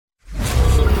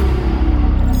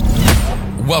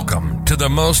Welcome to the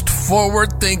most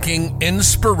forward-thinking,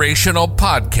 inspirational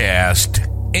podcast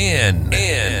in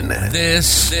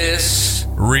this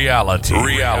reality.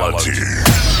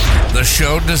 The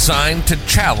show designed to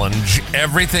challenge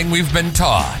everything we've been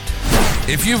taught.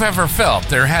 If you've ever felt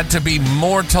there had to be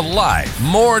more to life,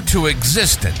 more to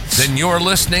existence, then you're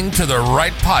listening to the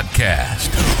right podcast.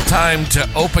 Time to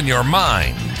open your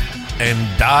mind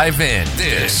and dive in.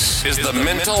 This is the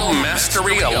Mental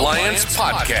Mastery Alliance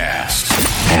podcast.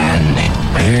 And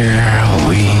here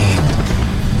we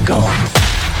go.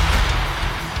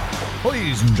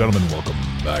 Ladies and gentlemen, welcome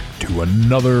back to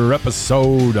another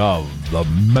episode of the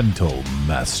Mental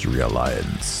Mastery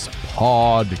Alliance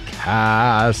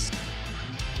podcast.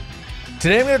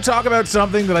 Today I'm going to talk about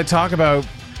something that I talk about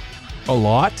a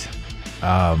lot,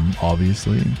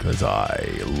 obviously, because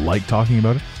I like talking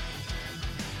about it.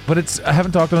 But I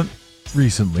haven't talked on it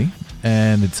recently,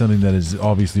 and it's something that is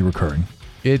obviously recurring.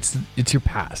 It's your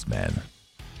past, man.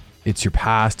 It's your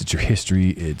past, it's your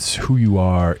history, it's who you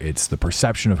are, it's the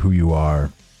perception of who you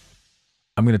are.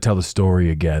 I'm going to tell the story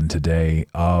again today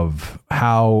of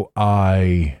how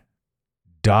I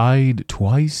died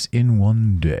twice in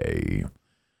one day.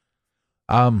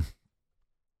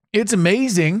 It's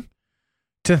amazing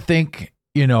to think,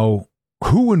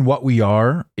 who and what we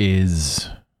are is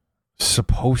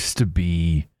supposed to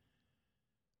be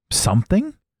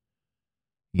something,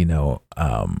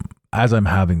 as I'm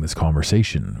having this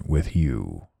conversation with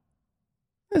you.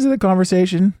 Is it a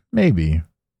conversation? Maybe.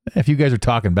 If you guys are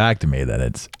talking back to me, then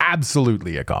it's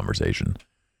absolutely a conversation.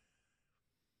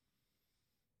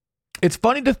 It's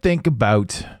funny to think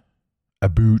about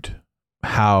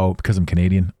how, because I'm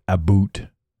Canadian,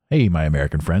 hey, my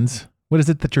American friends, what is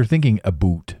it that you're thinking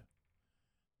about?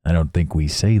 I don't think we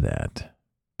say that,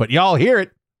 but y'all hear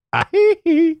it.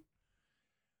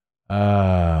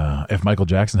 If Michael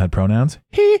Jackson had pronouns,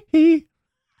 It's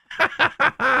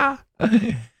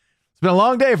been a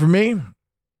long day for me.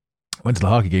 Went to the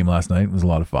hockey game last night. It was a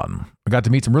lot of fun. I got to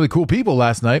meet some really cool people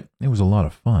last night. It was a lot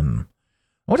of fun.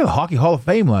 I went to the Hockey Hall of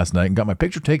Fame last night and got my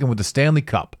picture taken with the Stanley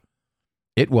Cup.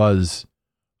 It was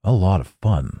a lot of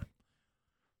fun.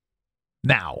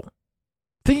 Now,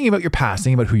 thinking about your past,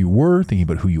 thinking about who you were, thinking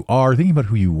about who you are, thinking about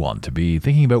who you want to be,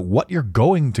 thinking about what you're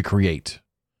going to create,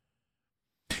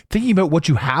 thinking about what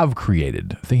you have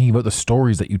created, thinking about the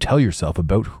stories that you tell yourself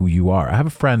about who you are. I have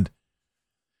a friend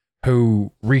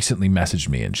who recently messaged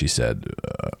me and she said,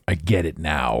 I get it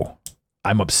now.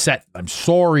 I'm upset. I'm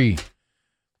sorry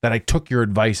that I took your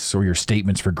advice or your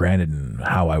statements for granted and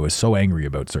how I was so angry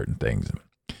about certain things.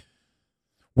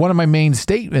 One of my main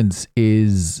statements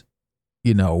is,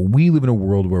 we live in a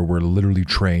world where we're literally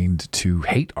trained to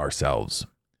hate ourselves.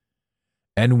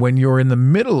 And when you're in the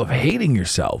middle of hating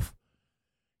yourself,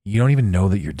 you don't even know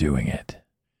that you're doing it.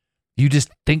 You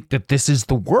just think that this is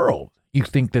the world. You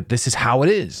think that this is how it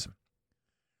is.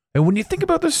 And when you think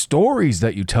about the stories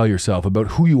that you tell yourself about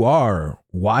who you are,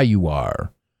 why you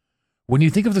are, when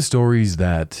you think of the stories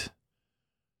that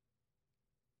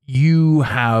you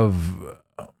have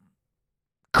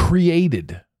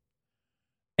created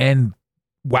and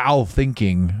while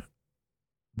thinking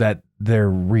that they're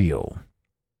real,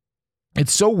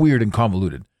 it's so weird and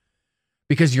convoluted.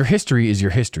 Because your history is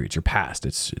your history. It's your past.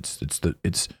 It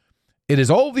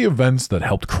is all the events that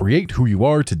helped create who you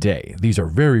are today. These are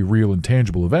very real and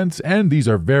tangible events, and these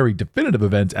are very definitive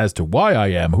events as to why I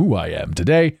am who I am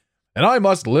today. And I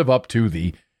must live up to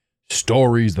the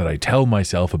stories that I tell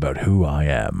myself about who I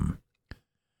am.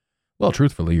 Well,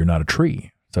 truthfully, you're not a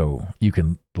tree, so you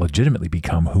can legitimately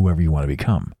become whoever you want to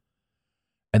become.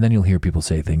 And then you'll hear people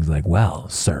say things like, well,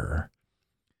 sir,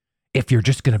 if you're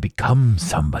just going to become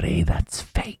somebody, that's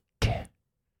fake.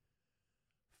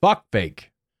 Fuck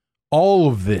fake. All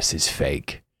of this is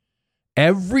fake.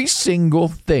 Every single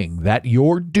thing that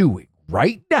you're doing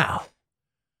right now,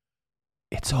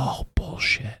 it's all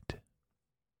bullshit.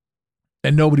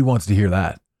 And nobody wants to hear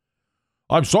that.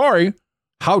 I'm sorry.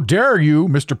 How dare you,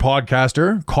 Mr.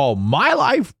 Podcaster, call my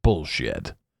life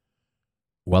bullshit?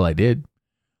 Well, I did.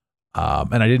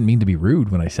 And I didn't mean to be rude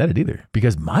when I said it either,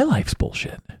 because my life's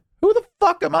bullshit. Who the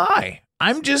fuck am I?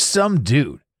 I'm just some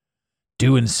dude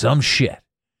doing some shit,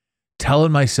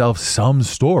 telling myself some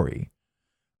story,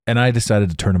 and I decided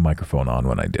to turn a microphone on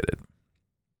when I did it.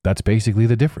 That's basically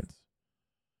the difference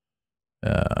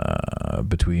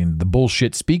between the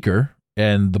bullshit speaker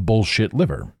and the bullshit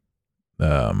liver.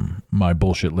 My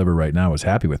bullshit liver right now is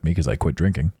happy with me because I quit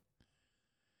drinking.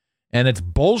 And it's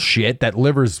bullshit that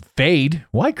livers fade.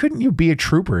 Why couldn't you be a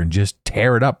trooper and just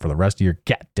tear it up for the rest of your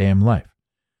goddamn life?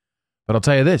 But I'll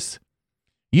tell you this,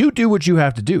 you do what you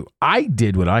have to do. I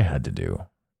did what I had to do.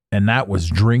 And that was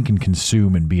drink and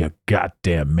consume and be a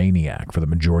goddamn maniac for the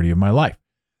majority of my life.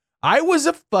 I was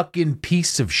a fucking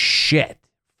piece of shit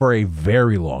for a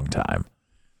very long time.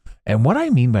 And what I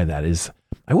mean by that is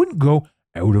I wouldn't go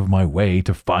out of my way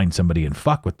to find somebody and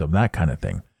fuck with them, that kind of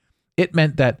thing. It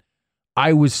meant that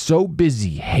I was so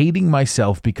busy hating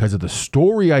myself because of the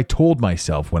story I told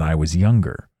myself when I was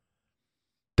younger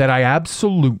that I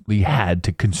absolutely had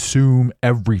to consume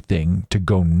everything to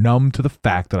go numb to the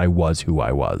fact that I was who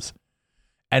I was.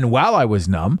 And while I was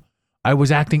numb, I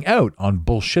was acting out on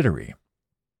bullshittery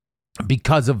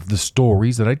because of the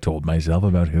stories that I told myself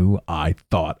about who I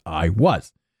thought I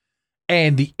was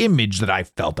and the image that I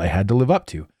felt I had to live up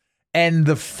to and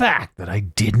the fact that I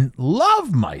didn't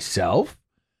love myself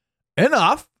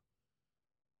enough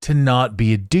to not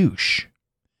be a douche.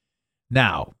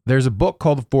 Now, there's a book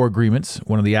called The Four Agreements,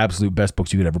 one of the absolute best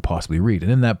books you could ever possibly read.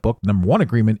 And in that book, number one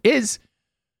agreement is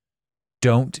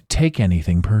don't take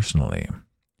anything personally.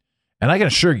 And I can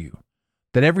assure you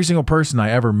that every single person I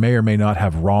ever may or may not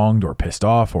have wronged or pissed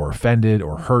off or offended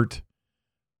or hurt,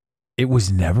 it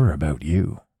was never about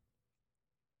you.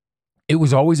 It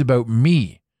was always about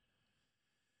me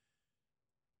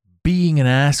being an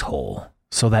asshole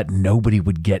so that nobody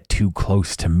would get too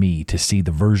close to me to see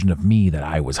the version of me that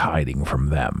I was hiding from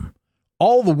them.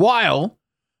 All the while,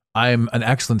 I'm an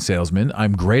excellent salesman.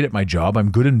 I'm great at my job.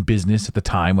 I'm good in business at the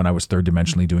time when I was third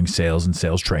dimensionally doing sales and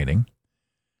sales training.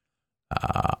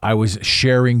 I was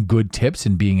sharing good tips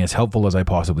and being as helpful as I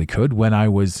possibly could when I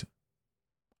was,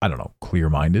 I don't know,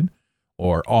 clear-minded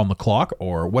or on the clock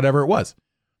or whatever it was.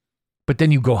 But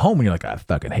then you go home and you're like, I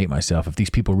fucking hate myself. If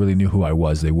these people really knew who I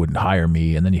was, they wouldn't hire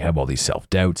me. And then you have all these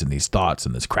self-doubts and these thoughts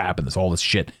and this crap and all this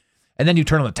shit. And then you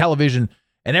turn on the television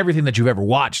and everything that you've ever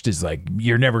watched is like,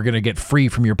 you're never going to get free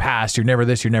from your past. You're never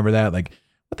this, you're never that. Like,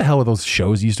 what the hell are those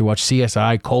shows you used to watch?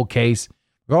 CSI, Cold Case,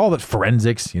 all that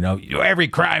forensics, every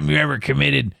crime you ever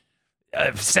committed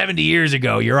 70 years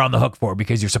ago, you're on the hook for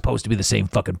because you're supposed to be the same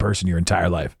fucking person your entire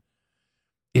life.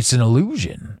 It's an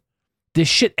illusion. This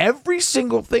shit, every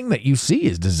single thing that you see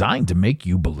is designed to make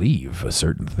you believe a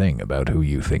certain thing about who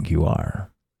you think you are.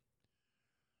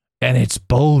 And it's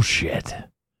bullshit.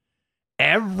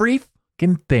 Every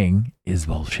fucking thing is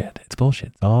bullshit. It's bullshit.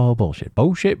 It's all bullshit.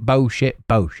 Bullshit, bullshit,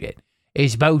 bullshit.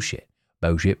 It's bullshit.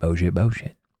 Bullshit, bullshit,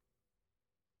 bullshit.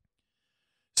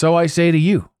 So I say to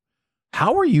you,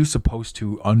 how are you supposed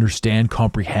to understand,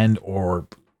 comprehend, or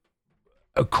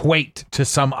equate to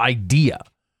some idea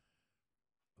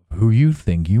who you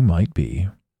think you might be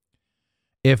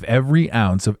if every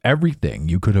ounce of everything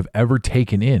you could have ever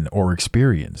taken in or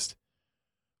experienced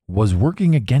was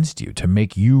working against you to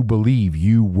make you believe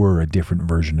you were a different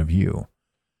version of you?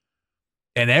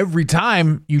 And every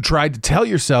time you tried to tell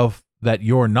yourself that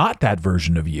you're not that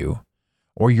version of you,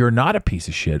 or you're not a piece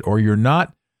of shit, or you're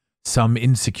not some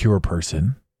insecure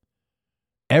person,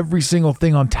 every single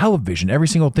thing on television, every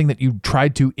single thing that you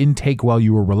tried to intake while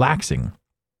you were relaxing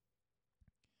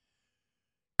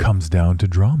comes down to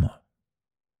drama.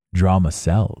 Drama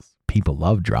sells. People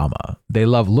love drama. They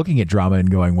love looking at drama and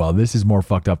going, well, this is more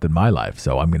fucked up than my life,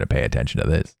 so I'm going to pay attention to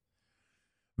this.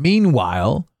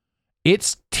 Meanwhile,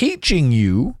 it's teaching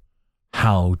you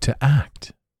how to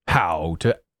act, how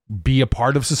to be a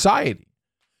part of society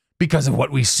because of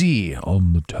what we see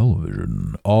on the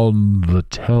television, on the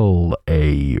television.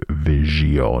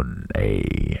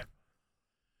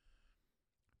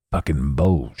 Fucking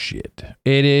bullshit.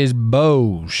 It is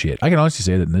bullshit. I can honestly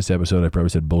say that in this episode, I probably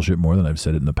said bullshit more than I've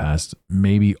said it in the past,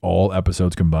 maybe all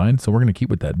episodes combined. So we're going to keep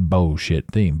with that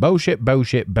bullshit theme. Bullshit,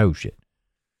 bullshit, bullshit.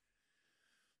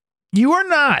 You are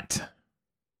not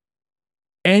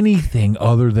anything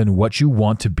other than what you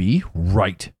want to be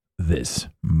right this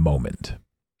moment.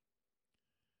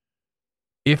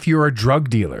 If you're a drug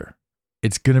dealer,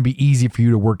 it's going to be easy for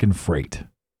you to work in freight.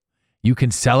 You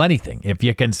can sell anything. If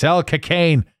you can sell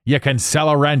cocaine, you can sell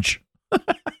a wrench.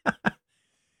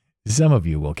 Some of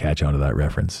you will catch on to that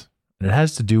reference. And it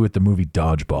has to do with the movie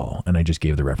Dodgeball, and I just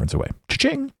gave the reference away.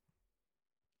 Cha-ching!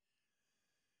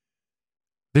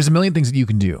 There's a million things that you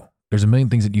can do. There's a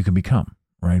million things that you can become,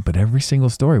 right? But every single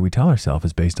story we tell ourselves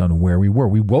is based on where we were.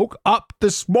 We woke up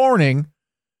this morning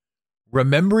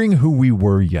remembering who we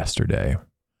were yesterday.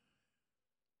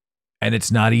 And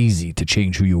it's not easy to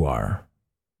change who you are.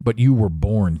 But you were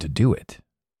born to do it.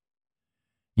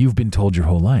 You've been told your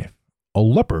whole life, a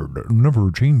leopard never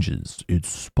changes its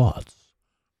spots.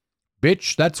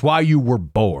 Bitch, that's why you were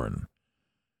born.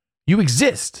 You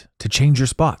exist to change your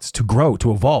spots, to grow,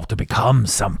 to evolve, to become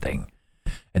something.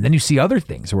 And then you see other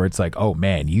things where it's like, oh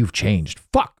man, you've changed.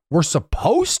 Fuck, we're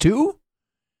supposed to?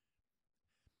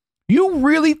 You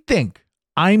really think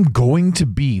I'm going to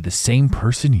be the same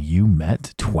person you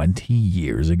met 20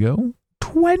 years ago.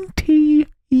 20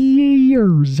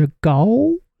 years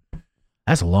ago?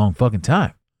 That's a long fucking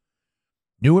time.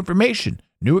 New information,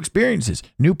 new experiences,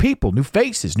 new people, new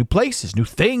faces, new places, new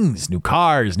things, new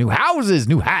cars, new houses,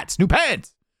 new hats, new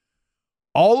pants.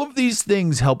 All of these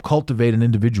things help cultivate an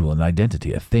individual, an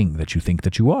identity, a thing that you think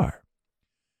that you are.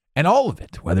 And all of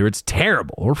it, whether it's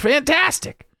terrible or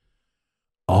fantastic,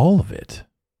 all of it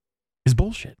is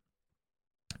bullshit.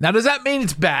 Now, does that mean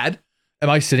it's bad? Am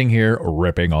I sitting here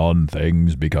ripping on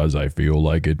things because I feel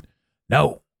like it?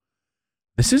 No.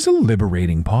 This is a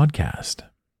liberating podcast.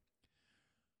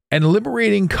 And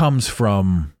liberating comes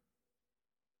from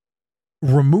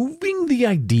removing the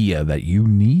idea that you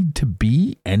need to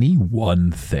be any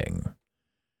one thing.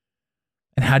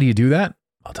 And how do you do that?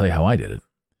 I'll tell you how I did it.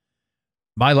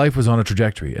 My life was on a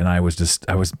trajectory, and I was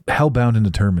hellbound and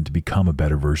determined to become a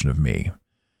better version of me.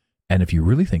 And if you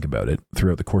really think about it,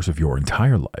 throughout the course of your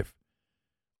entire life,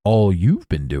 all you've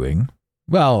been doing,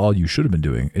 well, all you should have been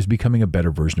doing is becoming a better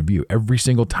version of you. Every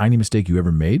single tiny mistake you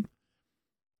ever made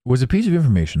was a piece of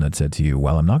information that said to you,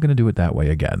 well, I'm not going to do it that way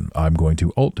again. I'm going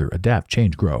to alter, adapt,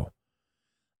 change, grow.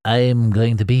 I'm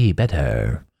going to be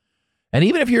better. And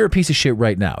even if you're a piece of shit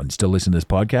right now and still listen to this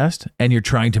podcast and you're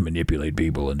trying to manipulate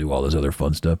people and do all this other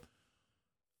fun stuff,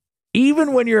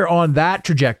 even when you're on that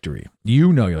trajectory,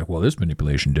 you know, you're like, well, this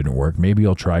manipulation didn't work. Maybe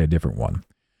I'll try a different one.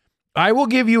 I will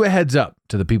give you a heads up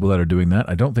to the people that are doing that.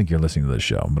 I don't think you're listening to this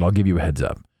show, but I'll give you a heads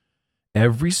up.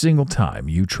 Every single time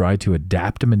you try to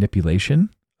adapt a manipulation,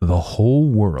 the whole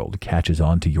world catches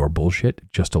on to your bullshit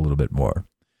just a little bit more.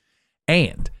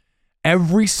 And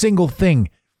every single thing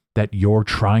that you're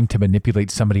trying to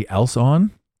manipulate somebody else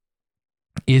on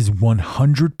is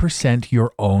 100%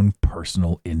 your own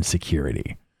personal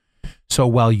insecurity. So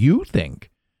while you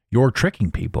think you're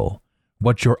tricking people,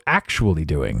 what you're actually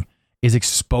doing is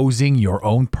exposing your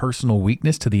own personal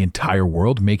weakness to the entire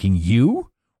world, making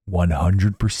you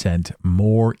 100%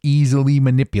 more easily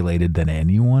manipulated than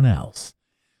anyone else.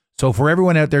 So for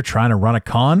everyone out there trying to run a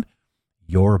con,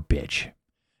 you're a bitch.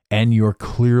 And you're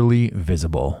clearly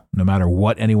visible, no matter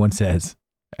what anyone says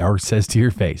or says to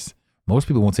your face. Most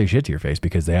people won't say shit to your face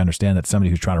because they understand that somebody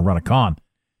who's trying to run a con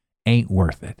ain't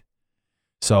worth it.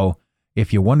 So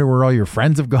if you wonder where all your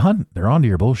friends have gone, they're onto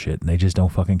your bullshit and they just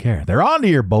don't fucking care. They're onto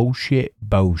your bullshit.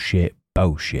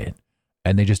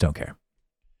 And they just don't care.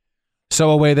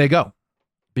 So away they go.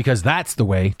 Because that's the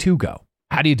way to go.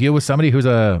 How do you deal with somebody who's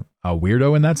a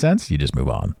weirdo in that sense? You just move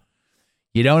on.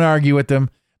 You don't argue with them.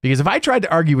 Because if I tried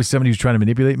to argue with somebody who's trying to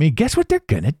manipulate me, guess what they're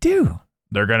going to do?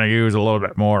 They're going to use a little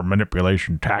bit more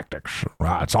manipulation tactics.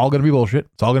 It's all going to be bullshit.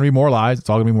 It's all going to be more lies. It's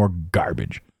all going to be more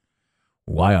garbage.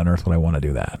 Why on earth would I want to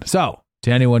do that? So,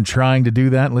 to anyone trying to do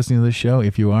that, listening to this show,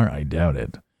 if you are, I doubt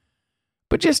it.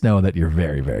 But just know that you're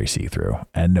very, very see-through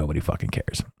and nobody fucking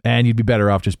cares. And you'd be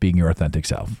better off just being your authentic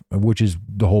self, which is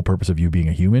the whole purpose of you being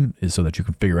a human, is so that you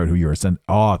can figure out who your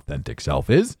authentic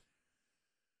self is.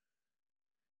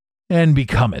 And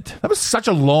become it. That was such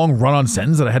a long run-on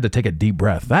sentence that I had to take a deep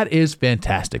breath. That is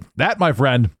fantastic. That, my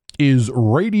friend, is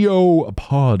radio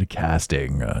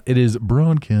podcasting. It is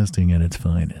broadcasting at its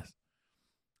finest.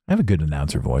 I have a good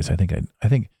announcer voice. I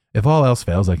think if all else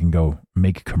fails, I can go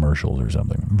make commercials or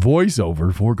something.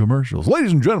 Voiceover for commercials.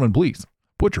 Ladies and gentlemen, please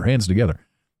put your hands together.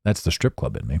 That's the strip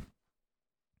club in me.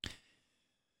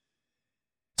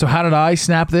 So how did I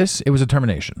snap this? It was a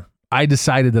termination. I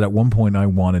decided that at one point I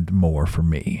wanted more for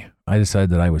me. I decided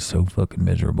that I was so fucking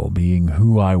miserable being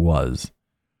who I was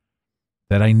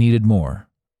that I needed more.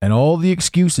 And all the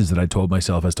excuses that I told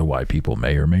myself as to why people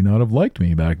may or may not have liked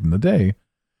me back in the day,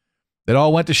 it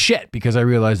all went to shit because I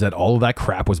realized that all of that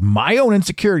crap was my own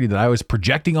insecurity that I was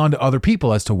projecting onto other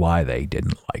people as to why they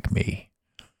didn't like me.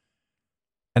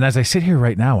 And as I sit here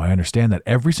right now, I understand that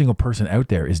every single person out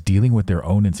there is dealing with their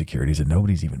own insecurities and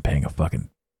nobody's even paying a fucking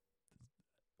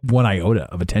one iota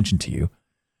of attention to you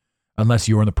unless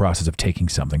you're in the process of taking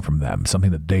something from them,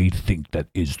 something that they think that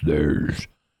is theirs.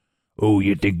 Oh,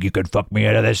 you think you could fuck me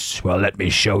out of this? Well, let me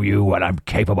show you what I'm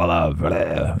capable of.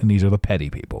 And these are the petty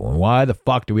people. And why the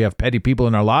fuck do we have petty people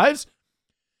in our lives?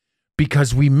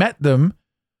 Because we met them,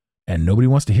 and nobody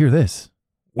wants to hear this,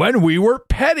 when we were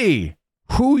petty.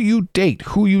 Who you date,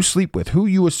 who you sleep with, who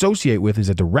you associate with is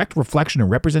a direct reflection and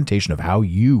representation of how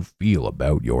you feel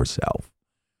about yourself.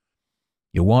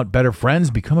 You want better friends?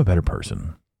 Become a better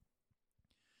person.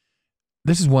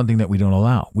 This is one thing that we don't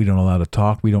allow. We don't allow to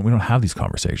talk. We don't have these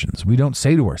conversations. We don't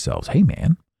say to ourselves, hey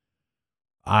man,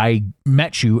 I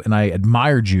met you and I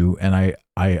admired you and I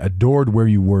adored where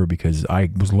you were because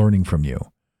I was learning from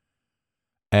you.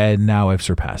 And now I've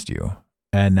surpassed you.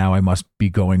 And now I must be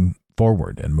going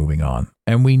forward and moving on.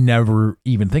 And we never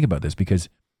even think about this because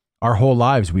our whole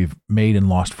lives we've made and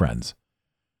lost friends.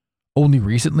 Only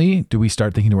recently do we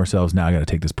start thinking to ourselves, now I got to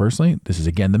take this personally. This is,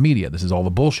 again, the media. This is all the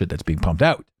bullshit that's being pumped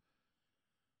out.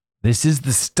 This is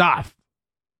the stuff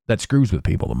that screws with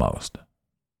people the most.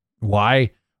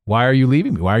 Why are you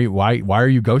leaving me? Why are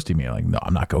you ghosting me? Like, no,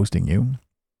 I'm not ghosting you.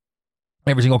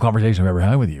 Every single conversation I've ever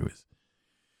had with you is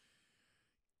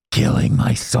killing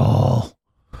my soul.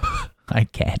 I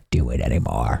can't do it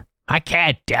anymore. I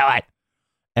can't do it.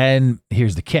 And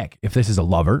here's the kick. If this is a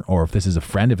lover or if this is a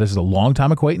friend, if this is a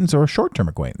long-time acquaintance or a short-term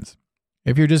acquaintance,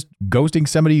 if you're just ghosting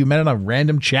somebody you met on a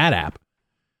random chat app,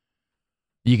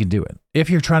 you can do it. If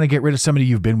you're trying to get rid of somebody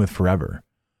you've been with forever,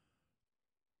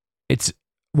 it's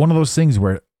one of those things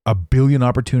where a billion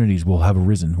opportunities will have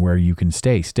arisen where you can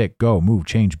stay, stick, go, move,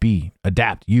 change, be,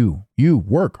 adapt. You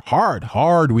work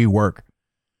hard we work.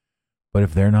 But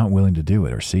if they're not willing to do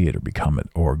it or see it or become it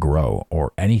or grow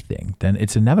or anything, then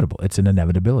it's inevitable. It's an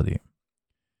inevitability.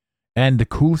 And the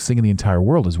coolest thing in the entire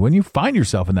world is when you find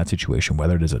yourself in that situation,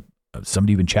 whether it is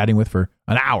somebody you've been chatting with for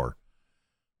an hour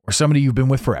or somebody you've been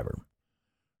with forever,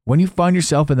 when you find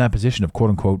yourself in that position of quote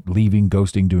unquote leaving,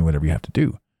 ghosting, doing whatever you have to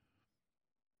do,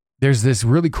 there's this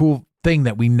really cool thing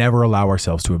that we never allow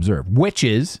ourselves to observe, which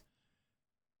is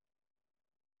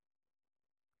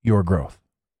your growth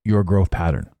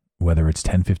pattern. Whether it's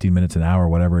 10, 15 minutes, an hour,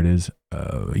 whatever it is,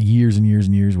 years and years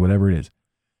and years, whatever it is,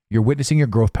 you're witnessing your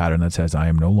growth pattern that says, I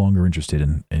am no longer interested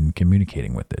in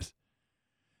communicating with this.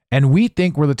 And we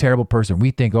think we're the terrible person.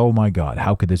 We think, oh my God,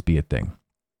 how could this be a thing?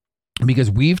 Because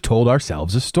we've told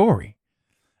ourselves a story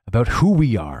about who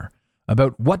we are,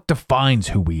 about what defines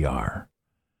who we are.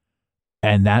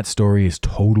 And that story is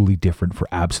totally different for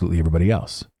absolutely everybody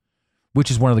else, which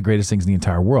is one of the greatest things in the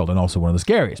entire world and also one of the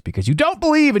scariest because you don't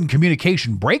believe in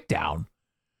communication breakdown,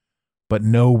 but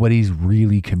nobody's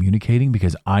really communicating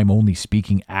because I'm only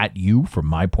speaking at you from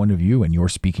my point of view and you're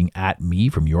speaking at me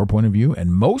from your point of view.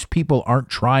 And most people aren't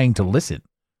trying to listen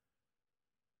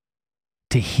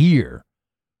to hear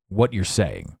what you're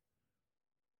saying.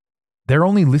 They're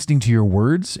only listening to your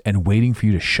words and waiting for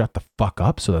you to shut the fuck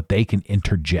up so that they can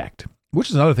interject, which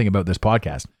is another thing about this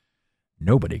podcast.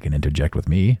 Nobody can interject with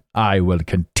me. I will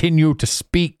continue to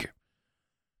speak.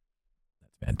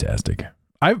 That's fantastic.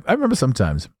 I remember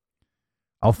sometimes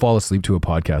I'll fall asleep to a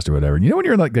podcast or whatever. And you know when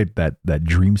you're in like that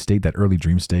dream state, that early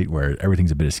dream state where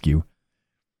everything's a bit askew?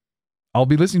 I'll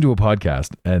be listening to a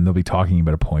podcast and they'll be talking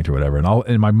about a point or whatever. And I'll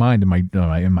in my mind,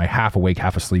 in my half awake,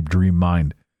 half asleep dream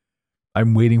mind,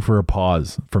 I'm waiting for a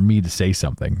pause for me to say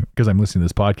something because I'm listening to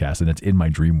this podcast and it's in my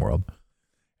dream world.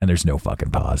 And there's no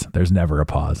fucking pause. There's never a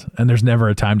pause. And there's never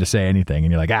a time to say anything.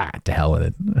 And you're like, to hell with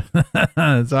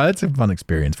it. So it's a fun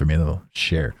experience for me. A little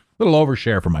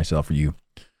overshare for myself, for you.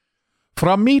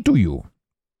 From me to you.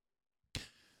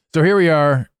 So here we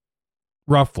are,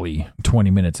 roughly 20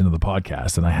 minutes into the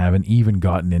podcast, and I haven't even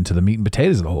gotten into the meat and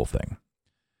potatoes of the whole thing.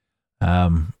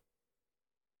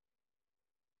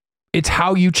 It's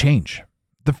how you change.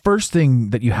 The first thing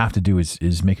that you have to do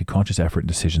is make a conscious effort and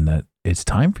decision that it's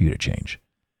time for you to change.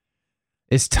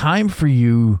 It's time for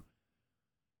you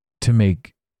to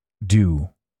make do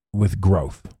with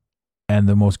growth. And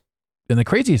the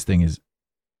craziest thing is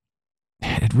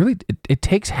it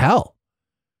takes hell.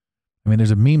 I mean,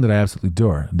 there's a meme that I absolutely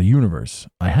adore. The universe,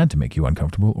 I had to make you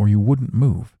uncomfortable or you wouldn't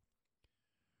move.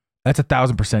 That's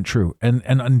 1,000% true.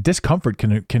 And discomfort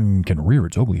can rear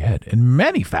its ugly head in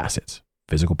many facets.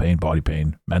 Physical pain, body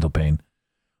pain, mental pain,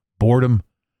 boredom,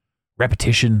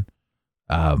 repetition,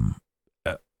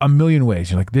 a million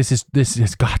ways. You're like, this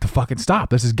has got to fucking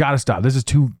stop. This has got to stop. This is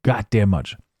too goddamn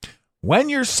much. When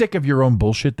you're sick of your own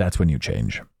bullshit, that's when you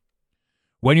change.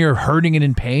 When you're hurting and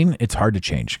in pain, it's hard to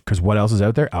change because what else is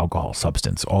out there? Alcohol,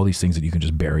 substance, all these things that you can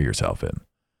just bury yourself in.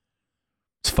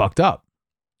 It's fucked up.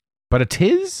 But it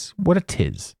is what it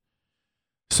is.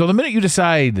 So the minute you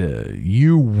decide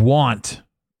you want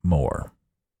more,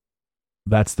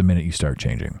 that's the minute you start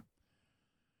changing.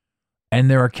 And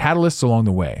there are catalysts along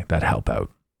the way that help out.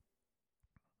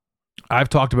 I've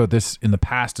talked about this in the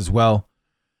past as well.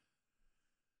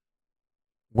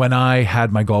 When I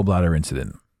had my gallbladder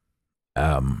incident,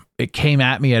 it came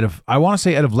at me out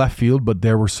of left field, but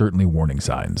there were certainly warning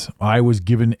signs. I was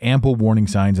given ample warning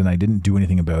signs and I didn't do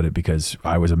anything about it because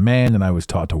I was a man and I was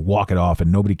taught to walk it off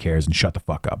and nobody cares and shut the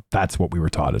fuck up. That's what we were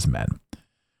taught as men.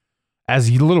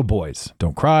 As little boys,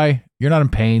 don't cry. You're not in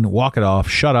pain. Walk it off.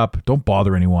 Shut up. Don't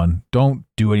bother anyone. Don't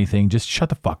do anything. Just shut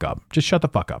the fuck up. Just shut the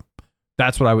fuck up.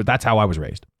 That's how I was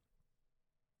raised.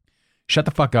 Shut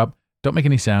the fuck up. Don't make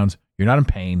any sounds. You're not in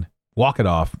pain. Walk it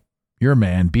off. You're a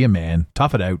man. Be a man.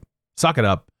 Tough it out. Suck it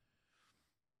up.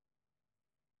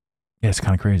 Yeah, it's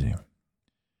kind of crazy.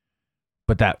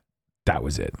 But that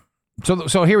was it.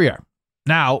 So here we are.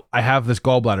 Now I have this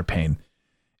gallbladder pain,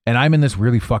 and I'm in this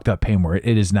really fucked up pain where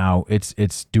it is now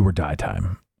it's do or die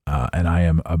time. And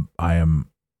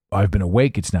I've been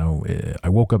awake. It's now I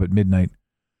woke up at midnight,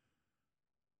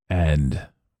 and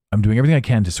I'm doing everything I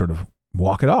can to sort of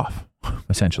walk it off,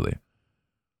 essentially.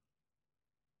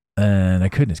 And I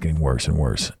couldn't. It's getting worse and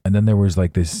worse. And then there was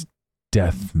like this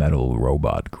death metal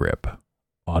robot grip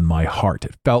on my heart.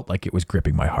 It felt like it was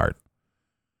gripping my heart.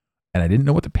 And I didn't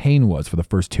know what the pain was for the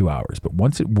first 2 hours. But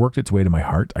once it worked its way to my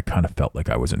heart, I kind of felt like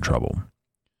I was in trouble.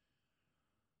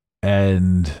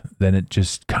 And then it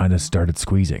just kind of started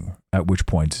squeezing, at which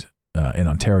point in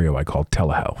Ontario, I called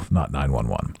telehealth, not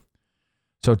 911.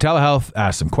 So telehealth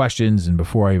asked some questions, and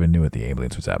before I even knew it, the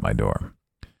ambulance was at my door.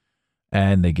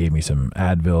 And they gave me some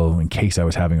Advil in case I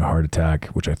was having a heart attack,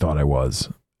 which I thought I was.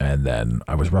 And then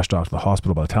I was rushed off to the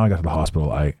hospital. By the time I got to the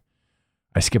hospital, I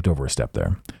skipped over a step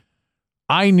there.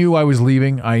 I knew I was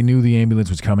leaving. I knew the ambulance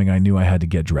was coming. I knew I had to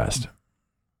get dressed.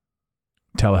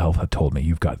 Telehealth had told me,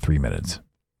 you've got 3 minutes.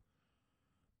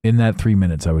 In that 3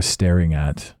 minutes, I was staring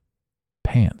at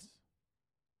pants.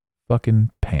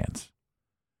 Fucking pants.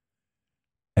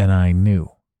 And I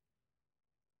knew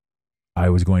I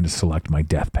was going to select my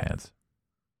death pants.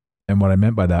 And what I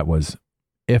meant by that was,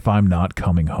 if I'm not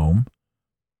coming home,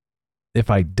 if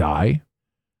I die,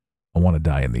 I want to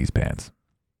die in these pants.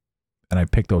 And I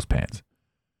picked those pants.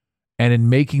 And in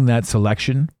making that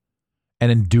selection,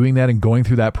 and in doing that and going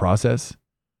through that process,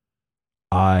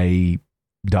 I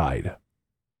died.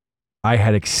 I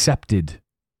had accepted,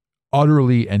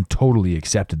 utterly and totally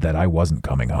accepted that I wasn't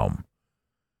coming home.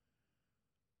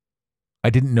 I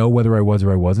didn't know whether I was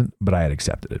or I wasn't, but I had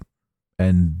accepted it.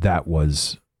 And that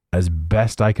was, as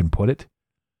best I can put it,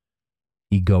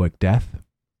 egoic death.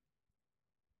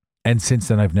 And since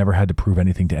then, I've never had to prove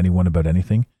anything to anyone about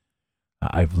anything.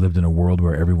 I've lived in a world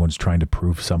where everyone's trying to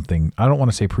prove something. I don't want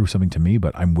to say prove something to me,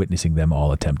 but I'm witnessing them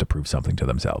all attempt to prove something to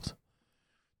themselves.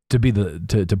 To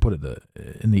put it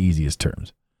in the easiest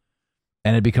terms.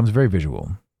 And it becomes very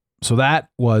visual. So that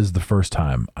was the first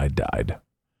time I died.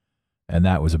 And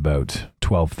that was about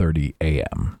 12:30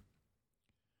 a.m.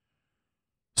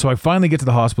 So I finally get to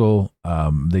the hospital.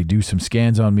 They do some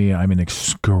scans on me. I'm in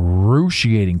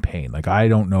excruciating pain. Like, I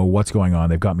don't know what's going on.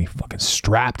 They've got me fucking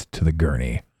strapped to the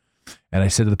gurney. And I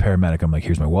said to the paramedic, I'm like,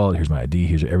 here's my wallet, here's my ID,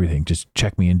 here's everything. Just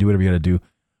check me in, do whatever you got to do.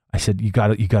 I said, you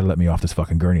gotta let me off this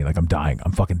fucking gurney. Like, I'm dying.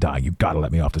 I'm fucking dying. You gotta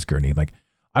let me off this gurney. Like,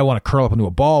 I want to curl up into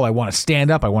a ball. I want to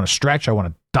stand up. I want to stretch. I want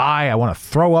to die. I want to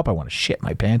throw up. I want to shit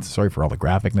my pants. Sorry for all the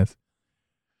graphicness.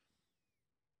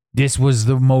 This was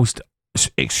the most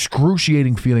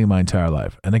excruciating feeling in my entire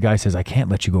life. And the guy says, I can't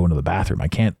let you go into the bathroom. I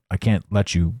can't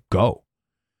let you go.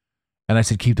 And I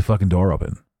said, keep the fucking door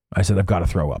open. I said, I've got to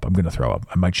throw up. I'm going to throw up.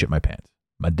 I might shit my pants.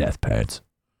 My death pants.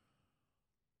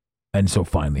 And so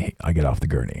finally, I get off the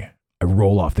gurney. I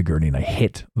roll off the gurney and I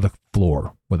hit the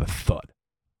floor with a thud.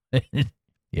 You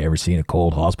ever seen a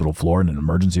cold hospital floor in an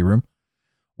emergency room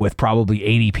with probably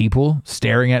 80 people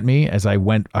staring at me as I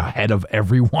went ahead of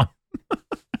everyone?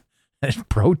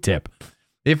 Pro tip.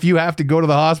 If you have to go to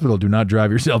the hospital, do not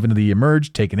drive yourself into the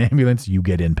emerge. Take an ambulance. You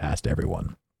get in past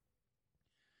everyone.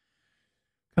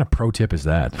 What kind of pro tip is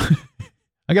that?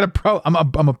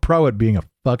 I'm a pro at being a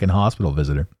fucking hospital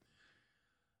visitor.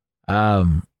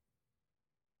 I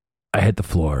hit the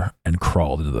floor and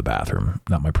crawled into the bathroom.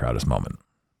 Not my proudest moment.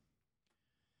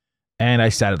 And I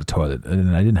sat at the toilet,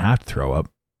 and I didn't have to throw up,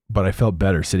 but I felt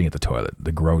better sitting at the toilet.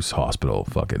 The gross hospital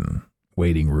fucking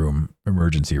waiting room,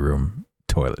 emergency room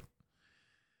toilet.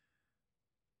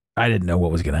 I didn't know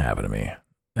what was going to happen to me.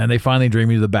 And they finally dragged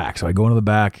me to the back. So I go into the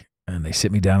back and they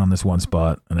sit me down on this one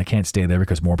spot, and I can't stay there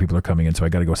because more people are coming in. So I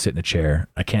got to go sit in a chair.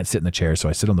 I can't sit in the chair. So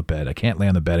I sit on the bed. I can't lay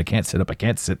on the bed. I can't sit up. I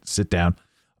can't sit down.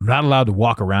 I'm not allowed to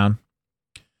walk around.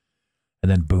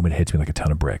 And then boom, it hits me like a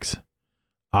ton of bricks.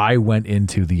 I went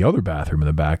into the other bathroom in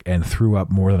the back and threw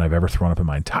up more than I've ever thrown up in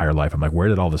my entire life. I'm like, where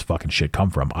did all this fucking shit come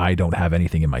from? I don't have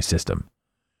anything in my system.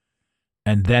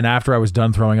 And then after I was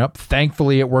done throwing up,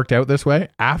 thankfully it worked out this way.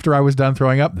 After I was done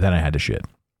throwing up, then I had to shit.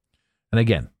 And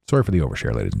again, sorry for the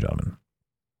overshare, ladies and gentlemen.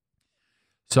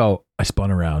 So I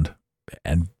spun around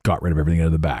and got rid of everything out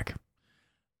of the back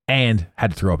and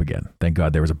had to throw up again. Thank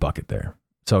God there was a bucket there.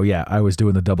 So yeah, I was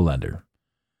doing the double ender.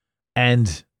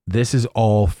 And this is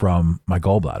all from my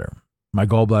gallbladder. My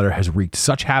gallbladder has wreaked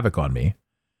such havoc on me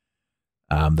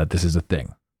that this is a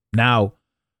thing. Now,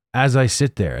 as I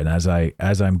sit there and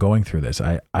as I'm going through this,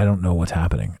 I don't know what's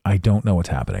happening. I don't know what's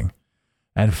happening.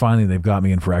 And finally, they've got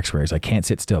me in for x-rays. I can't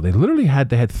sit still. They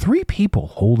had 3 people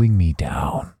holding me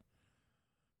down.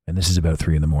 And this is about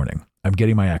 3 a.m. I'm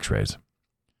getting my x-rays.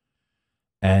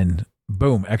 And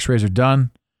boom, x-rays are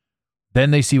done.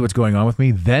 Then they see what's going on with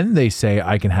me. Then they say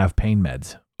I can have pain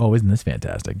meds. Oh, isn't this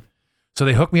fantastic? So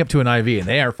they hook me up to an IV and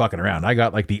they aren't fucking around. I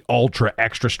got like the ultra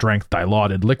extra strength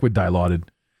dilaudid, liquid dilaudid.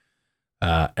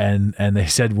 And they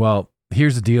said, well,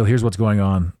 here's the deal. Here's what's going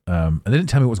on. And they didn't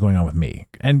tell me what was going on with me.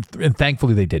 And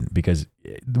thankfully they didn't, because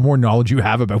the more knowledge you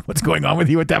have about what's going on with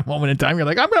you at that moment in time, you're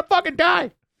like, I'm going to fucking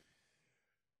die.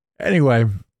 Anyway,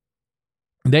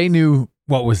 they knew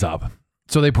what was up.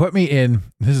 So they put me in,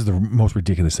 this is the most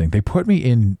ridiculous thing. They put me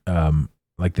in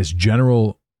like this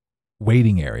general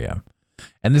waiting area.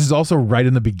 And this is also right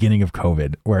in the beginning of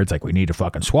COVID, where it's like, we need to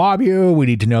fucking swab you. We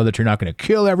need to know that you're not going to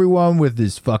kill everyone with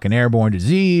this fucking airborne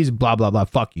disease, blah, blah, blah.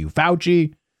 Fuck you,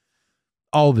 Fauci.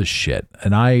 All this shit.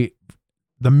 And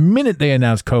the minute they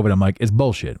announced COVID, I'm like, it's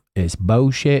bullshit. It's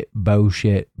bullshit,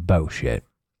 bullshit, bullshit.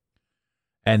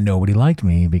 And nobody liked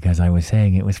me because I was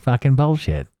saying it was fucking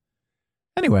bullshit.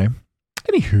 Anywho,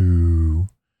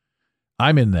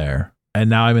 I'm in there. And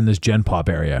now I'm in this Gen Pop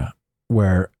area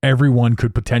where everyone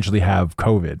could potentially have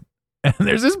COVID. And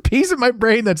there's this piece of my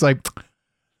brain that's like,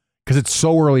 because it's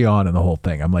so early on in the whole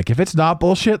thing. I'm like, if it's not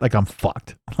bullshit, like I'm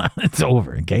fucked. It's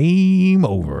over. Game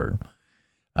over.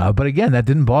 But again, that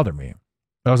didn't bother me.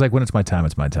 I was like, when it's my time,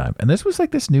 it's my time. And this was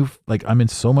like this new, like I'm in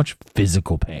so much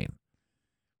physical pain.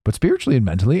 But spiritually and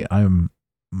mentally, I'm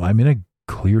in a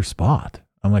clear spot.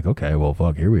 I'm like, okay, well,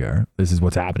 fuck, here we are. This is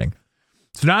what's happening.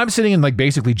 So now I'm sitting in like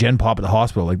basically Gen Pop at the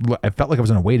hospital. Like I felt like I was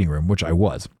in a waiting room, which I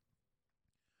was.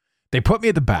 They put me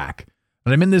at the back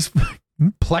and I'm in this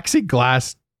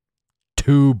plexiglass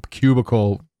tube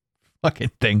cubicle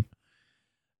fucking thing.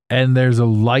 And there's a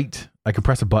light. I can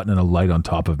press a button and a light on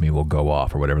top of me will go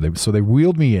off or whatever. So they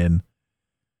wheeled me in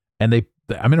and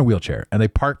I'm in a wheelchair and they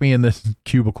parked me in this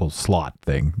cubicle slot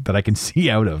thing that I can see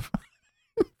out of.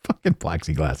 Fucking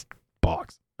plexiglass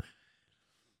box.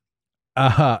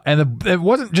 And it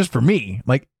wasn't just for me.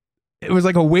 Like it was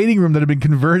like a waiting room that had been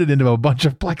converted into a bunch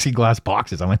of plexiglass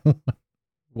boxes. I'm like,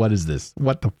 what is this?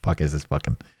 What the fuck is this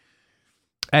fucking?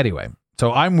 Anyway,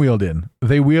 so I'm wheeled in.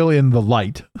 They wheel in the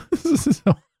light,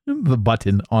 so, the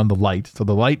button on the light. So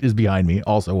the light is behind me,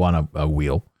 also on a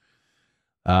wheel.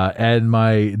 And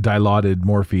my dilaudid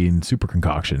morphine super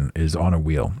concoction is on a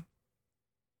wheel.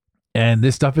 And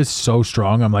this stuff is so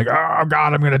strong. I'm like, oh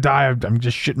God, I'm going to die. I'm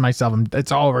just shitting myself.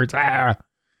 It's over. It's And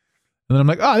then I'm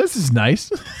like, oh, this is nice.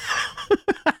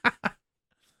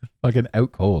 Fucking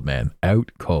out cold, man.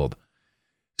 Out cold.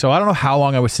 So I don't know how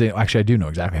long I was sitting. Actually, I do know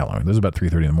exactly how long. This was about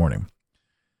 3:30 in the morning.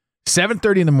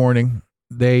 7:30 in the morning,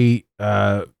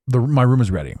 my room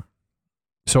is ready.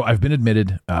 So I've been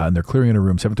admitted and they're clearing in a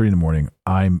room. 7:30 in the morning,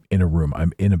 I'm in a room.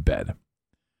 I'm in a bed.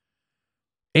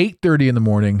 8:30 in the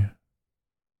morning,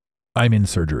 I'm in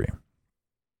surgery.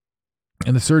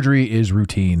 And the surgery is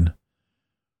routine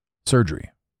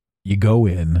surgery. You go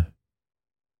in,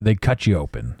 they cut you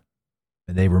open,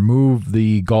 and they remove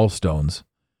the gallstones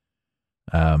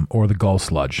or the gall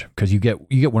sludge, because you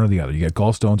get one or the other. You get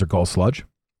gallstones or gall sludge.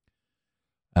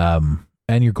 And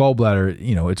your gallbladder,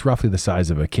 it's roughly the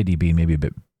size of a kidney bean, maybe a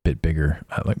bit bigger.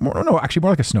 More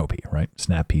like a snow pea, right?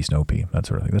 Snap pea, snow pea, that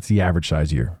sort of thing. That's the average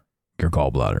size of your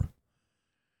gallbladder.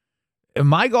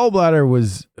 My gallbladder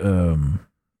was, I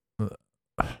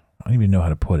don't even know how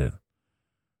to put it.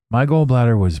 My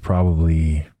gallbladder was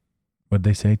probably, what'd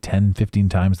they say, 10, 15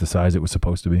 times the size it was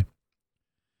supposed to be.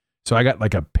 So I got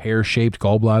like a pear-shaped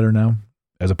gallbladder now,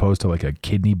 as opposed to like a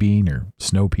kidney bean or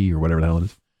snow pea or whatever the hell it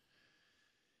is.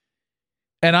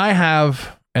 And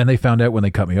they found out when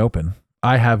they cut me open,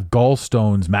 I have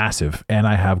gallstones massive and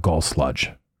I have gall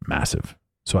sludge massive.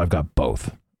 So I've got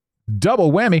both.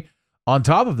 Double whammy. On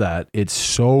top of that, it's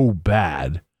so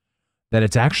bad that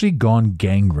it's actually gone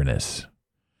gangrenous,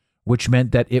 which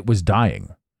meant that it was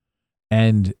dying.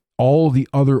 And all the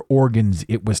other organs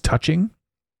it was touching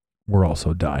were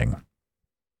also dying.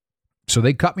 So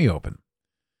they cut me open.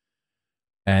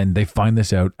 And they find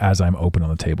this out as I'm open on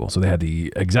the table. So they had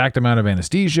the exact amount of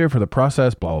anesthesia for the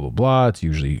process, blah, blah, blah. It's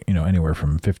usually, anywhere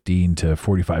from 15 to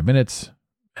 45 minutes.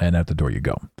 And out the door you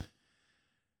go.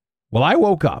 Well, I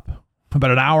woke up about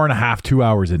an hour and a half, 2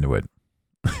 hours into it.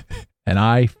 And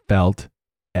I felt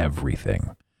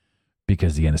everything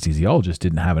because the anesthesiologist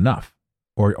didn't have enough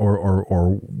or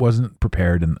wasn't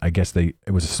prepared. And I guess it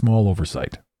was a small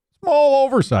oversight.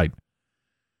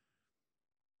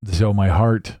 So my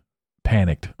heart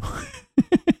panicked.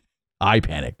 I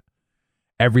panicked.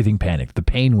 Everything panicked. The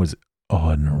pain was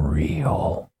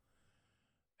unreal.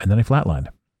 And then I flatlined.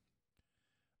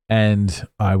 And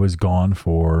I was gone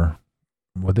for,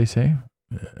 what'd they say?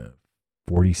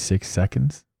 46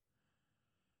 seconds.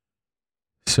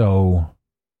 So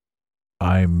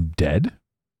I'm dead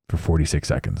for 46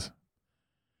 seconds.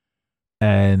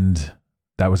 And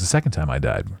that was the second time I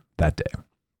died that day.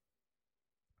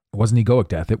 It wasn't egoic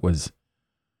death. It was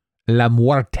la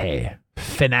muerte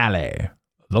finale,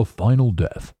 the final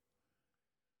death.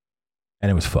 And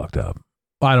it was fucked up.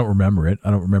 I don't remember it. I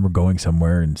don't remember going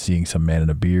somewhere and seeing some man in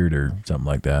a beard or something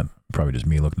like that. Probably just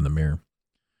me looking in the mirror.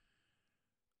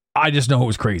 I just know it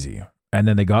was crazy. And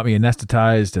then they got me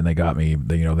anesthetized, and they got me,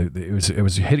 it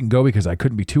was hit and go because I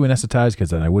couldn't be too anesthetized because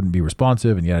then I wouldn't be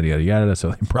responsive and yada, yada, yada.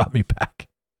 So they brought me back.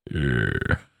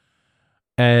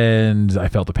 And I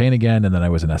felt the pain again, and then I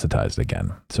was anesthetized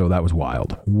again. So that was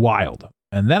wild.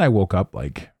 And then I woke up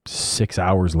like 6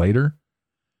 hours later,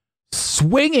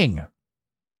 swinging.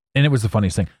 And it was the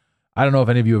funniest thing. I don't know if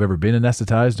any of you have ever been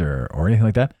anesthetized or anything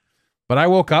like that, but I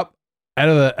woke up out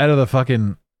of the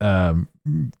fucking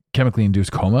chemically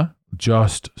induced coma,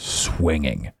 just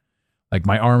swinging. Like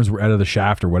my arms were out of the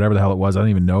shaft or whatever the hell it was. I don't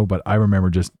even know, but I remember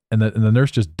just, and the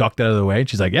nurse just ducked out of the way. And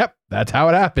she's like, yep, that's how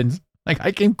it happens. Like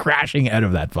I came crashing out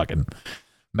of that fucking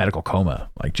medical coma.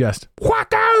 Like just,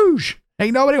 whoosh,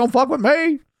 ain't nobody gonna fuck with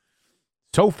me.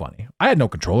 So funny. I had no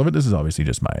control of it. This is obviously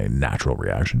just my natural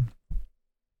reaction.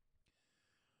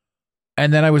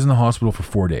 And then I was in the hospital for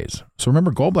 4 days. So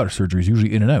remember, gallbladder surgery is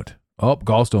usually in and out. Oh,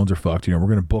 gallstones are fucked. We're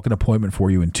going to book an appointment for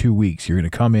you in 2 weeks. You're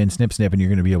going to come in, snip, and you're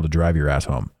going to be able to drive your ass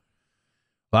home.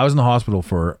 Well, I was in the hospital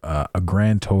for a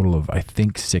grand total of, I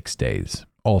think, 6 days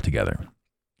altogether.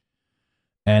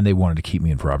 And they wanted to keep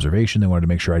me in for observation. They wanted to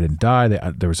make sure I didn't die.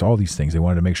 There was all these things. They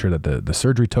wanted to make sure that the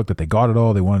surgery took, that they got it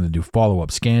all. They wanted to do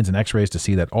follow-up scans and x-rays to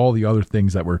see that all the other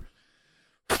things that were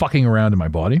fucking around in my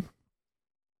body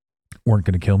weren't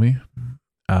going to kill me.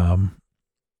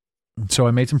 So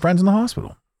I made some friends in the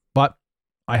hospital. But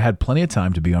I had plenty of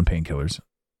time to be on painkillers.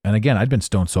 And again, I'd been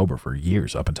stone sober for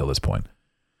years up until this point.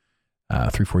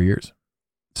 3-4 years.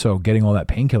 So getting all that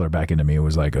painkiller back into me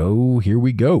was like, oh, here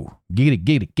we go.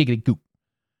 Giggity, goop.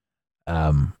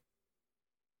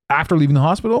 After leaving the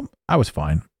hospital, I was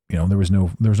fine. There was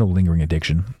no lingering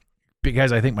addiction.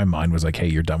 Because I think my mind was like, hey,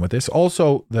 you're done with this.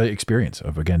 Also, the experience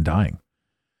of, again, dying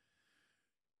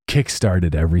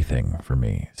kickstarted everything for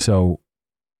me. So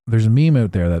there's a meme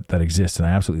out there that exists, and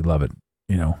I absolutely love it.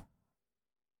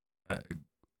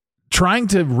 Trying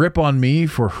to rip on me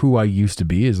for who I used to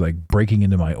be is like breaking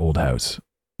into my old house.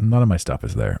 None of my stuff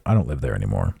is there. I don't live there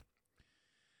anymore.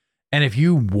 And if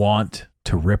you want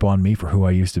to rip on me for who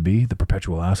I used to be, the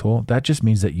perpetual asshole, that just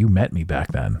means that you met me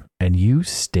back then and you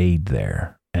stayed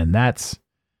there. And that's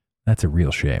a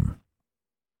real shame.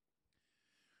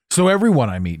 So everyone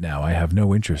I meet now, I have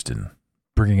no interest in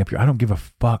bringing up I don't give a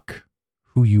fuck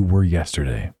who you were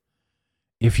yesterday.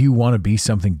 If you want to be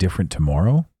something different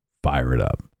tomorrow, fire it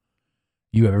up.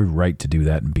 You have every right to do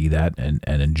that and be that and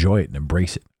enjoy it and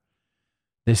embrace it.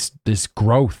 This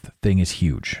growth thing is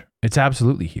huge. It's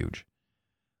absolutely huge.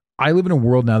 I live in a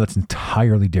world now that's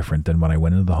entirely different than when I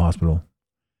went into the hospital.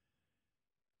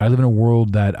 I live in a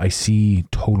world that I see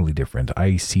totally different.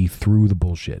 I see through the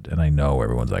bullshit, and I know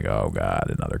everyone's like, oh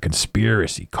God, another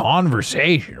conspiracy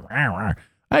conversation.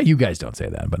 You guys don't say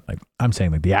that, but like I'm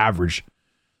saying like the average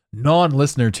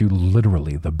non-listener to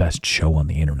literally the best show on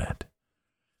the internet.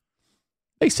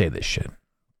 They say this shit.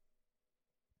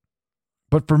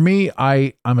 But for me,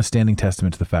 I'm a standing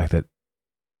testament to the fact that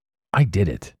I did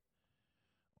it.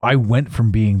 I went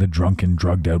from being the drunken,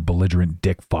 drugged out, belligerent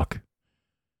dick fuck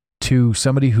to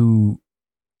somebody who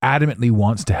adamantly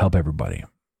wants to help everybody.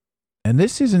 And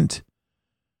this isn't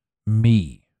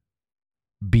me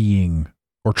being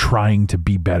or trying to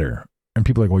be better. And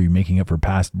people are like, well, you're making up for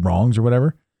past wrongs or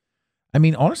whatever. I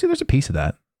mean, honestly, there's a piece of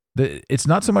that. It's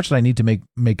not so much that I need to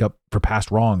make up for past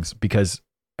wrongs, because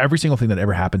every single thing that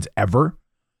ever happens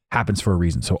happens for a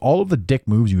reason. So all of the dick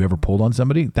moves you ever pulled on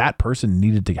somebody, that person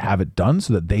needed to have it done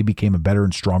so that they became a better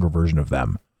and stronger version of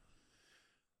them.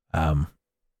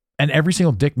 And every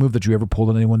single dick move that you ever pulled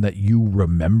on anyone that you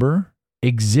remember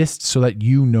exists so that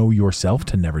you know yourself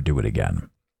to never do it again.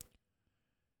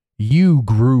 You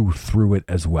grew through it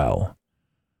as well.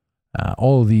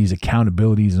 All of these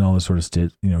accountabilities and all this sort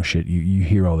of shit, you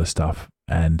hear all this stuff.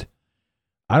 And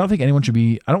I don't think anyone should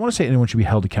be, I don't want to say anyone should be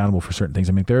held accountable for certain things.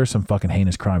 I mean, there are some fucking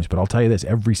heinous crimes, but I'll tell you this,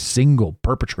 every single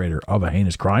perpetrator of a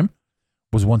heinous crime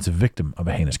was once a victim of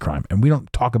a heinous crime. And we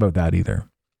don't talk about that either.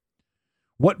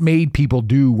 What made people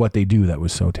do what they do that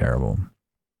was so terrible?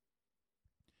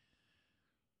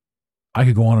 I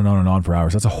could go on and on and on for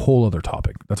hours. That's a whole other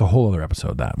topic. That's a whole other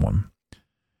episode, that one.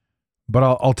 But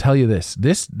I'll tell you this.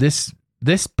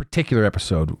 This particular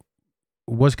episode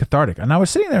was cathartic. And I was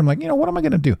sitting there, I'm like, what am I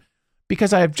going to do?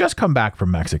 because I have just come back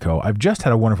from Mexico. I've just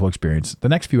had a wonderful experience. The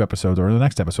next few episodes or the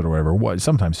next episode or whatever,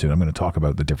 sometime soon, I'm going to talk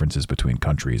about the differences between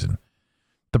countries and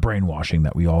the brainwashing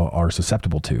that we all are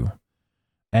susceptible to,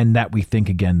 and that we think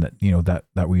again that, you know,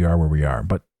 that we are where we are.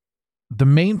 But the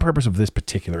main purpose of this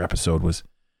particular episode was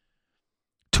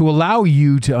to allow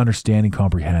you to understand and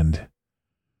comprehend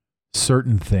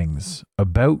certain things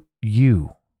about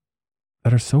you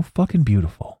that are so fucking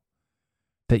beautiful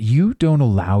that you don't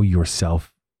allow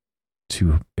yourself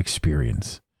to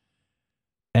experience,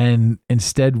 and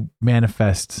instead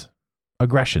manifest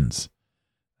aggressions,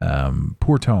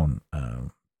 poor tone,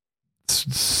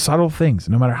 subtle things.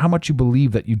 No matter how much you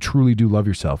believe that you truly do love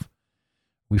yourself,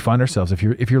 we find ourselves, if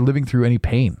you're living through any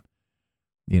pain,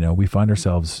 you know, we find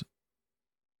ourselves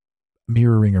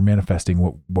mirroring or manifesting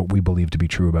what we believe to be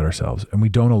true about ourselves, and we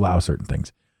don't allow certain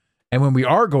things. And when we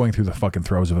are going through the fucking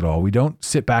throes of it all, we don't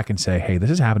sit back and say, hey, this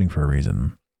is happening for a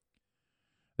reason.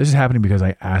 This is happening because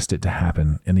I asked it to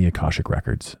happen in the Akashic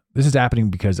records. This is happening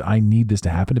because I need this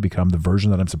to happen to become the version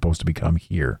that I'm supposed to become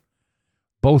here,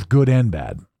 both good and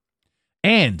bad.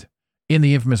 And in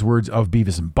the infamous words of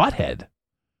Beavis and Butthead,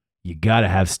 you got to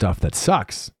have stuff that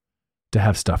sucks to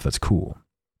have stuff that's cool,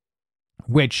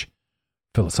 which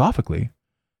philosophically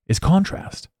is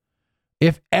contrast.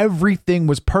 If everything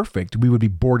was perfect, we would be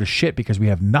bored as shit because we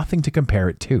have nothing to compare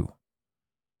it to.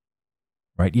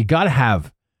 Right? You got to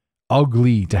have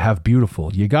ugly to have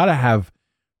beautiful. You got to have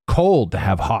cold to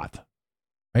have hot.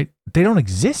 Right? They don't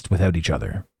exist without each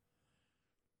other.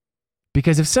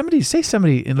 Because if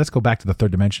somebody, and let's go back to the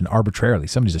third dimension arbitrarily,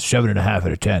 somebody's a 7.5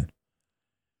 out of 10.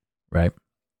 Right?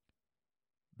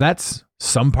 That's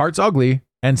some parts ugly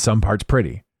and some parts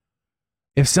pretty.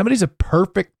 If somebody's a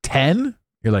perfect 10,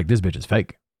 you're like, this bitch is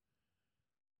fake.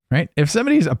 Right? If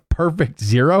somebody's a perfect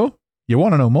 0, you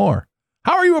want to know more.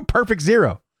 How are you a perfect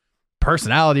 0?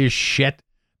 Personality is shit.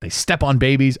 They step on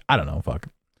babies. I don't know. Fuck.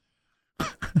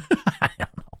 I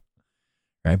don't know.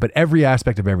 Right? But every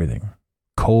aspect of everything.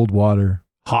 Cold water,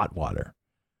 hot water.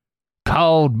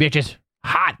 Cold bitches,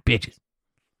 hot bitches.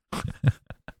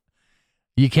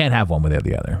 You can't have one without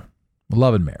the other.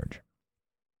 Love and marriage.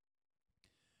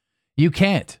 You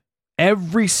can't.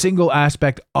 Every single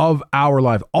aspect of our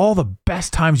life, all the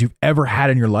best times you've ever had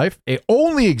in your life, it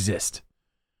only exists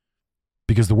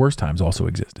because the worst times also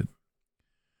existed.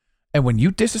 And when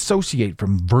you disassociate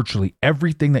from virtually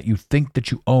everything that you think that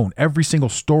you own, every single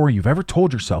story you've ever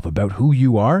told yourself about who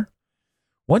you are,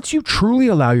 once you truly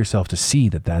allow yourself to see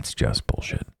that that's just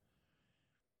bullshit,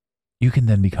 you can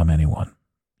then become anyone.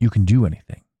 You can do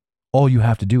anything. All you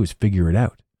have to do is figure it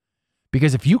out.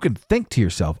 Because if you can think to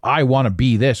yourself, I want to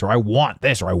be this, or I want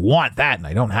this, or I want that, and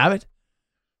I don't have it,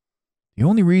 the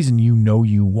only reason you know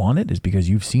you want it is because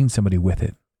you've seen somebody with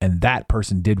it, and that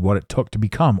person did what it took to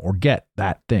become or get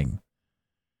that thing.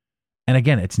 And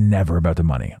again, it's never about the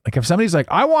money. Like if somebody's like,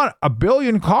 I want 1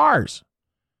 billion cars.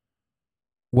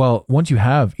 Well, once you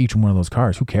have each one of those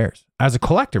cars, who cares? As a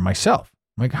collector myself,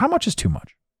 I'm like, how much is too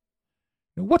much?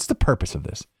 What's the purpose of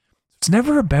this? It's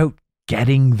never about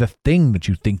getting the thing that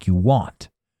you think you want.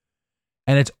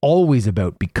 And it's always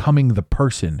about becoming the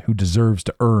person who deserves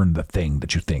to earn the thing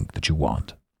that you think that you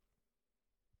want.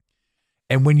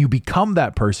 And when you become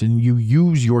that person, you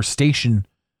use your station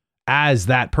as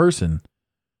that person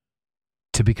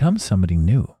to become somebody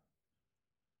new.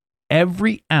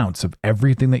 Every ounce of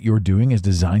everything that you're doing is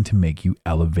designed to make you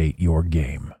elevate your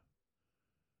game.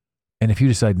 And if you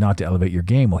decide not to elevate your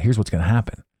game, well, here's what's going to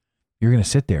happen. You're going to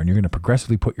sit there and you're going to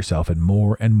progressively put yourself in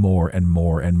more and more and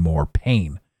more and more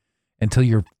pain until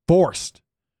you're forced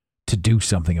to do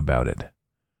something about it.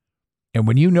 And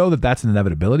when you know that that's an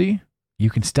inevitability, you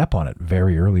can step on it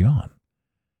very early on.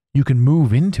 You can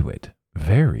move into it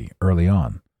very early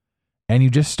on. And you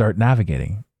just start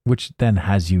navigating, which then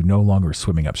has you no longer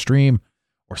swimming upstream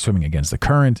or swimming against the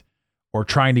current or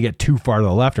trying to get too far to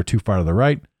the left or too far to the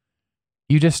right.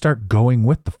 You just start going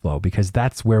with the flow because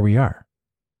that's where we are.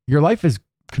 Your life is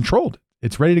controlled.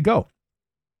 It's ready to go.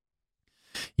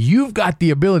 You've got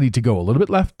the ability to go a little bit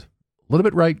left, a little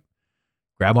bit right,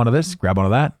 grab onto this, grab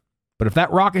onto that. But if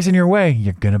that rock is in your way,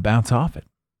 you're going to bounce off it.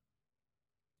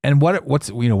 And what's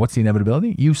the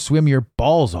inevitability? You swim your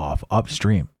balls off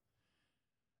upstream.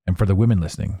 And for the women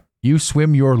listening, you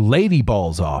swim your lady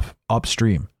balls off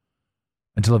upstream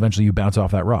until eventually you bounce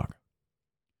off that rock.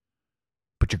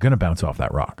 But you're going to bounce off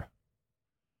that rock.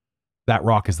 That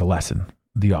rock is the lesson.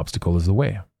 The obstacle is the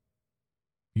way.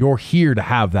 You're here to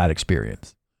have that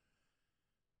experience.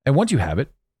 And once you have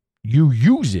it, you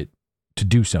use it to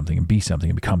do something and be something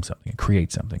and become something and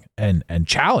create something and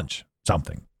challenge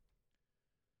something.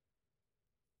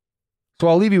 So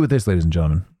I'll leave you with this, ladies and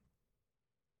gentlemen.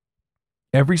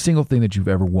 Every single thing that you've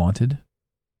ever wanted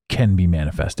can be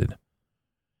manifested.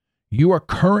 You are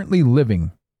currently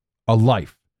living a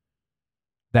life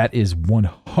that is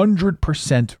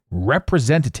 100%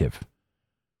 representative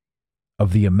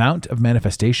of the amount of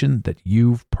manifestation that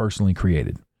you've personally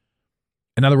created.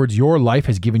 In other words, your life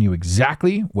has given you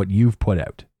exactly what you've put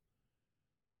out.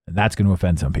 And that's going to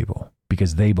offend some people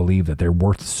because they believe that they're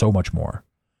worth so much more.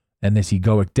 And this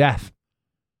egoic death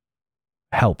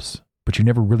helps, but you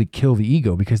never really kill the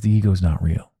ego because the ego is not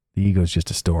real. The ego is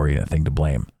just a story and a thing to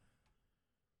blame.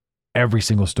 Every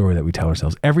single story that we tell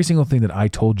ourselves, every single thing that I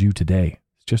told you today,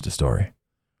 it's just a story.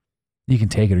 You can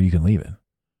take it or you can leave it.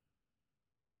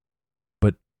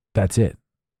 But that's it.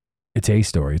 It's a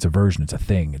story. It's a version. It's a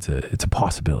thing. It's a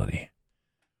possibility.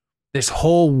 This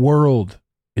whole world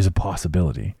is a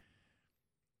possibility.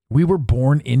 We were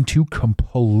born into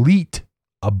complete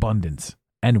abundance.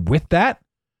 And with that,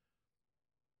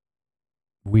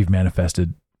 we've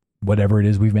manifested whatever it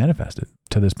is we've manifested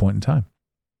to this point in time.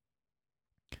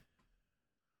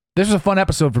 This was a fun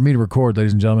episode for me to record,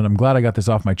 ladies and gentlemen. I'm glad I got this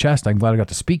off my chest. I'm glad I got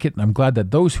to speak it. And I'm glad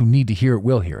that those who need to hear it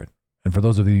will hear it. And for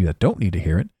those of you that don't need to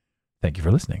hear it, thank you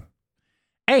for listening.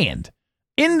 And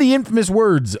in the infamous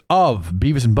words of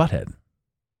Beavis and Butthead,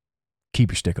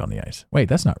 keep your stick on the ice. Wait,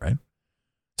 that's not right.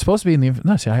 It's supposed to be in the...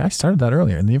 No, see, I started that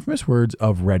earlier. In the infamous words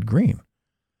of Red Green.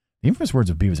 The infamous words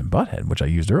of Beavis and Butthead, which I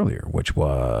used earlier, which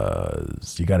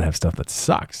was, you got to have stuff that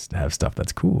sucks to have stuff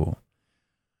that's cool.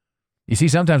 You see,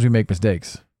 sometimes we make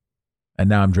mistakes. And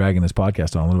now I'm dragging this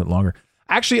podcast on a little bit longer.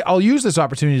 Actually, I'll use this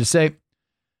opportunity to say,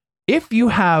 if you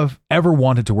have ever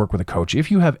wanted to work with a coach,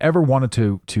 if you have ever wanted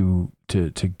to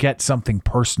get something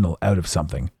personal out of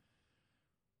something,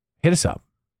 hit us up.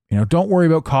 Don't worry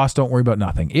about cost. Don't worry about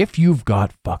nothing. If you've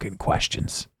got fucking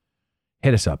questions,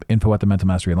 hit us up. Info at the Mental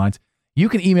Mastery Alliance. You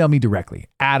can email me directly,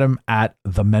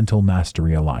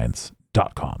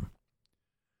 adam@thementalmasteryalliance.com.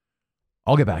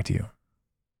 I'll get back to you.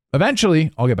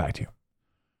 Eventually, I'll get back to you.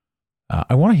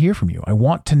 I want to hear from you. I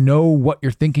want to know what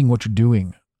you're thinking, what you're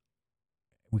doing.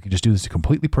 We can just do this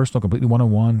completely personal, completely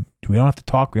one-on-one. We don't have to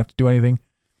talk. We don't have to do anything.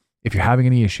 If you're having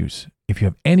any issues, if you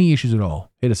have any issues at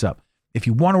all, hit us up. If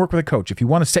you want to work with a coach, if you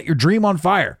want to set your dream on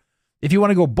fire, if you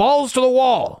want to go balls to the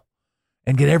wall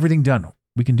and get everything done,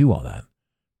 we can do all that.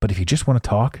 But if you just want to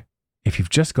talk, if you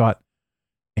just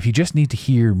need to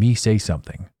hear me say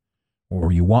something,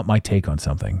 or you want my take on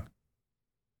something,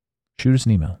 shoot us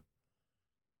an email.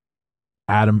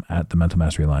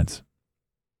 adam@thementalmasteryalliance.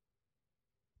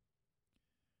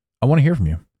 I want to hear from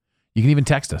you. You can even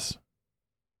text us.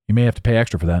 You may have to pay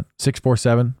extra for that.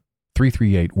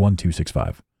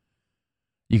 647-338-1265.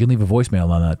 You can leave a voicemail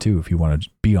on that too if you want to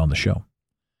be on the show.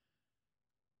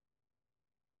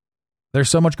 There's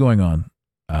so much going on.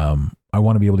 I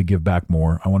want to be able to give back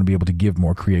more. I want to be able to give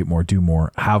more, create more, do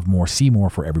more, have more, see more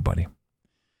for everybody.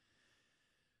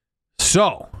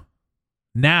 So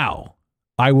now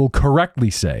I will correctly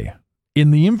say,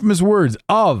 in the infamous words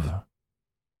of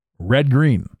Red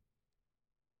Green,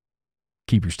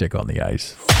 keep your stick on the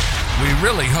ice. We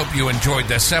really hope you enjoyed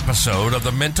this episode of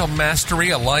the Mental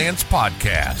Mastery Alliance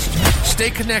podcast. Stay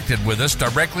connected with us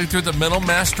directly through the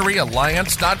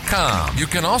mentalmasteryalliance.com. You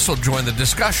can also join the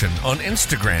discussion on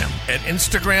Instagram at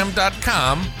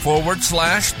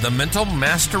instagram.com/the Mental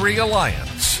Mastery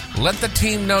Alliance. Let the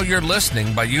team know you're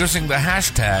listening by using the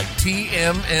hashtag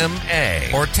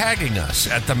TMMA or tagging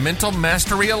us at the Mental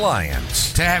Mastery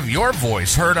Alliance. To have your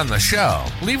voice heard on the show,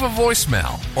 leave a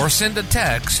voicemail or send a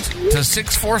text to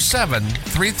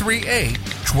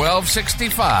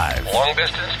 647-338-1265. Long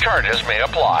distance charges may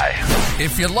apply.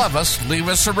 If you love us, leave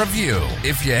us a review.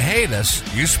 If you hate us,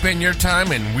 you spend your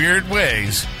time in weird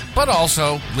ways, but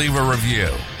also leave a review.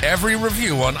 Every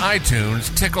review on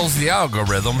iTunes tickles the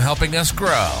algorithm, helping us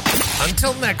grow.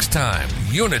 Until next time,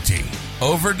 unity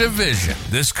over division.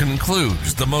 This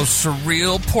concludes the most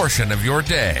surreal portion of your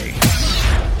day.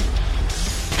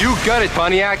 You got it,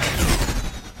 Pontiac.